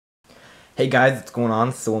Hey guys, what's going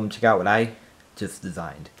on? So check out what I just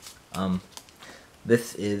designed. Um,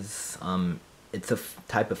 this is it's a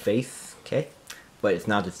type of face, okay? But it's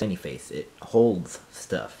not just any face. It holds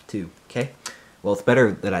stuff too, okay? Well, it's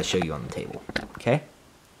better that I show you on the table, okay?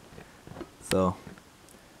 So,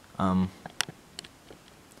 um,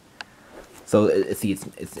 see,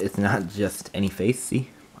 it's not just any face, see?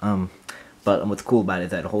 But what's cool about it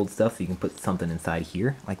is that it holds stuff, so you can put something inside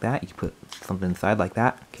here like that. You can put something inside like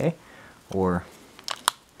that, okay? Or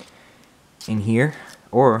in here,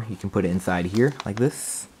 or you can put it inside here like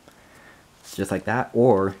this, just like that,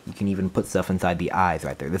 or you can even put stuff inside the eyes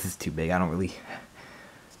right there. This is too big. I don't really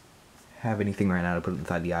have anything right now to put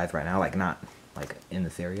inside the eyes right now, like not like in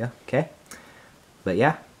this area, okay? But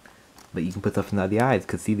yeah, but you can put stuff inside the eyes,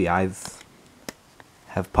 because see, the eyes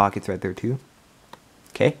have pockets right there too,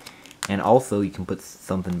 okay? And also you can put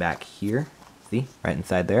something back here, see, right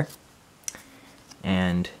inside there,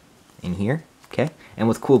 and in here, okay? And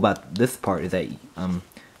what's cool about this part is that,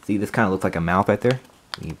 see, this kind of looks like a mouth right there.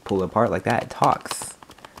 You pull it apart like that, it talks.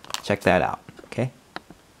 Check that out, okay?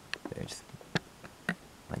 There's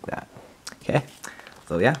like that, okay?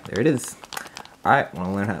 So yeah, there it is. All right, want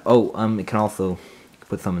to learn how? Oh, it can also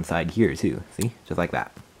put some inside here too. See, just like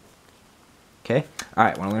that. Okay. All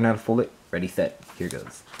right, want to learn how to fold it? Ready, set. Here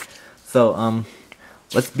goes. So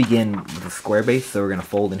let's begin with a square base. So we're gonna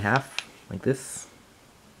fold in half like this.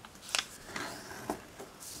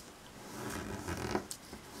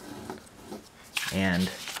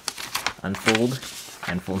 And unfold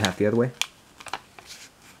and fold in half the other way.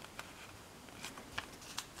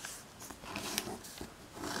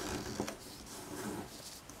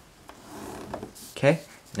 Okay,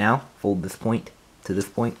 now fold this point to this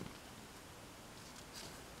point.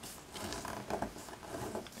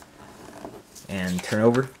 And turn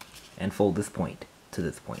over and fold this point to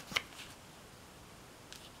this point.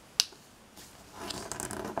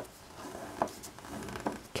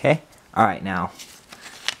 Okay, alright, now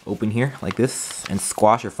open here like this and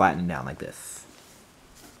squash or flatten it down like this.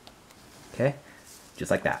 Okay, just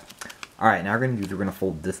like that. Alright, now we're going to do is we're going to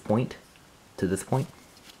fold this point to this point.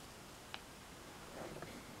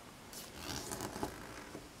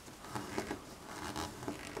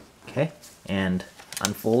 Okay, and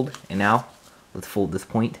unfold, and now let's fold this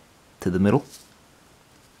point to the middle.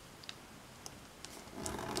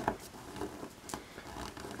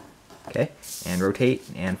 Okay, and rotate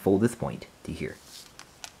and fold this point to here.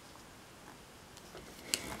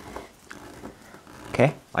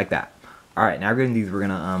 Okay, like that. All right, now we're gonna do is we're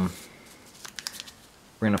gonna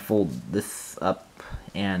fold this up,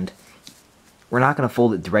 and we're not gonna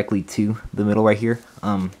fold it directly to the middle right here.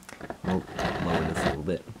 We'll lower this a little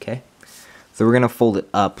bit. Okay, so we're gonna fold it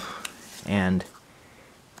up, and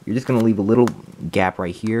you're just gonna leave a little gap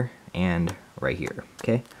right here and right here.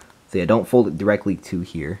 Okay, so yeah, don't fold it directly to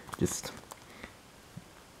here. Just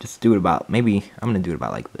do it about, maybe I'm gonna do it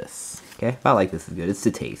about like this. Okay, about like this is good. It's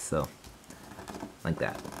to taste, so like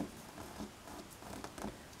that.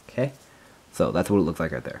 Okay, so that's what it looks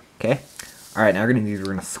like right there. Okay, all right, now we're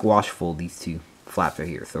gonna squash fold these two flaps right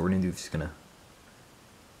here. So we're gonna do just gonna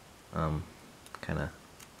kind of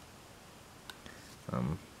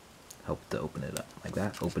help to open it up like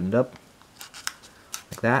that. Open it up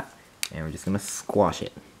like that, and we're just gonna squash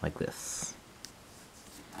it like this.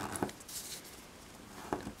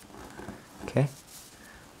 Okay,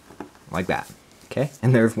 like that. Okay,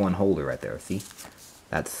 and there's one holder right there. See,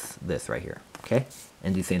 that's this right here. Okay,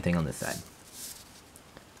 and do the same thing on this side.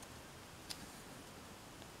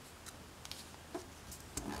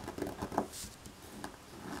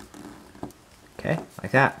 Okay,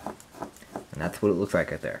 like that. And that's what it looks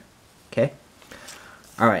like right there. Okay?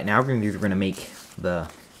 Alright, now we're gonna make the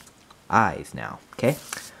eyes now. Okay?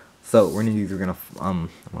 So we're gonna do is I'm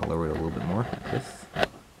gonna lower it a little bit more like this.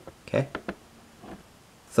 Okay?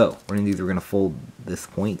 So we're gonna fold this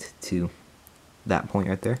point to that point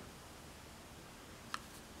right there.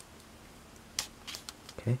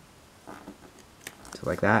 Okay? So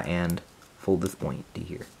like that, and fold this point to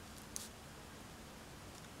here.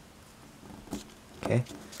 Okay?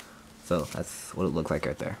 So that's what it looks like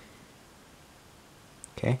right there.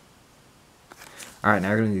 Okay? Alright,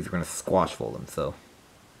 now we're gonna squash fold them. So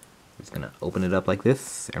we're just gonna open it up like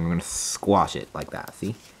this, and we're gonna squash it like that.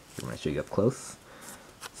 See? I'm gonna show you up close.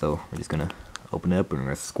 So we're just gonna open it up and we're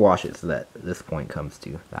gonna squash it so that this point comes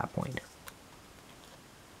to that point.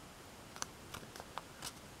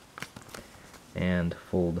 And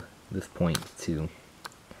fold this point to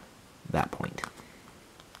that point.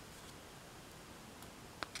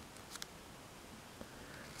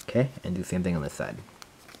 Okay, and do the same thing on this side.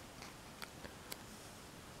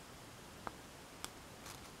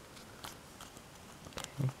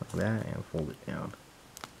 that, and fold it down.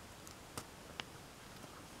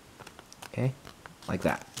 Okay, like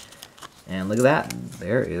that. And look at that,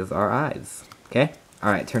 there is our eyes. Okay,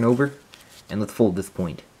 alright, turn over, and let's fold this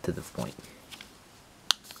point to this point.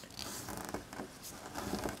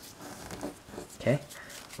 Okay,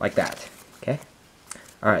 like that. Okay,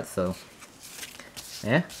 alright, so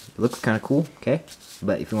yeah, it looks kind of cool. Okay,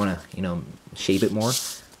 but if you want to, you know, shape it more,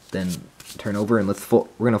 then turn over and let's fold.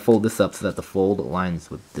 We're gonna fold this up so that the fold aligns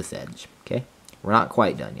with this edge. Okay, we're not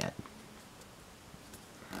quite done yet.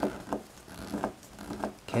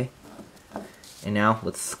 Okay, and now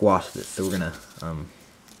let's squash this. So we're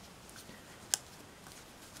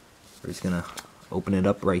just gonna open it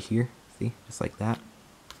up right here. See, just like that.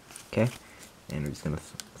 Okay, and we're just gonna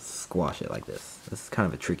squash it like this. This is kind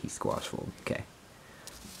of a tricky squash fold. Okay,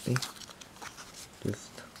 see, just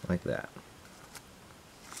like that.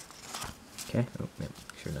 Okay, oh, make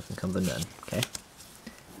sure nothing comes undone. Okay,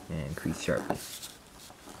 and crease sharply.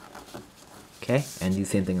 Okay, and do the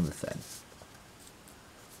same thing on this side.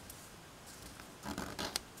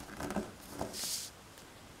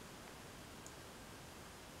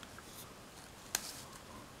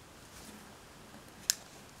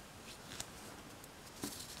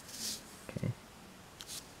 Okay.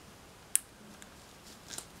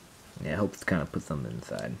 Yeah, I hope it's kind of put something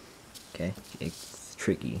inside. Okay, it's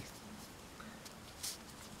tricky.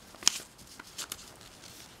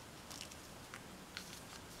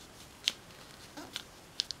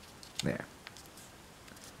 There.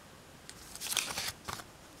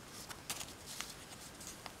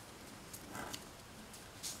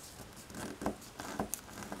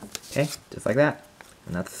 Okay, just like that.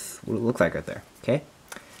 And that's what it looks like right there. Okay,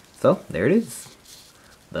 so there it is.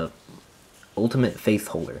 The ultimate face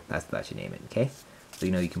holder. That's what I should name it. Okay, so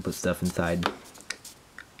you know you can put stuff inside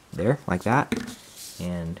there like that,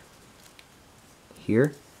 and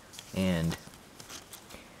here, and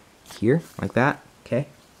here like that. Okay,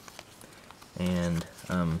 and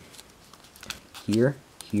here,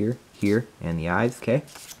 here, here, and the eyes. Okay,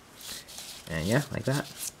 and yeah, like that.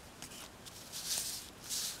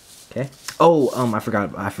 Okay. Oh, I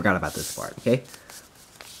forgot about this part. Okay.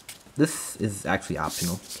 This is actually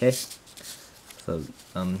optional. Okay. So,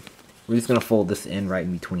 we're just gonna fold this in right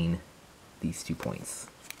in between these 2 points.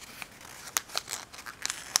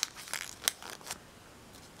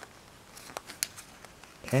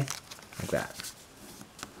 Okay, like that.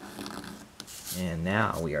 And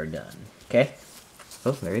now we are done. Okay.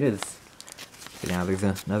 Oh, there it is. So now there's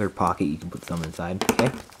another pocket you can put some inside. Okay.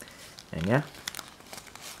 And yeah.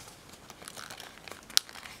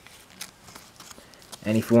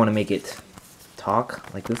 And if you want to make it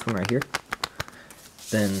talk, like this one right here,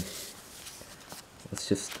 then let's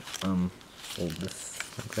just fold this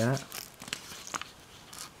like that.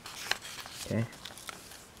 Okay.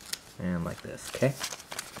 And like this, okay?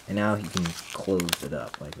 And now you can close it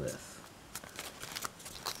up like this.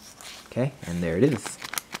 Okay, and there it is.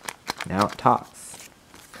 Now it talks.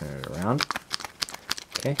 Turn it around.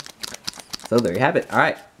 Okay. So there you have it.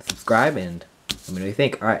 Alright, subscribe and let me know what you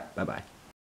think. Alright, bye-bye.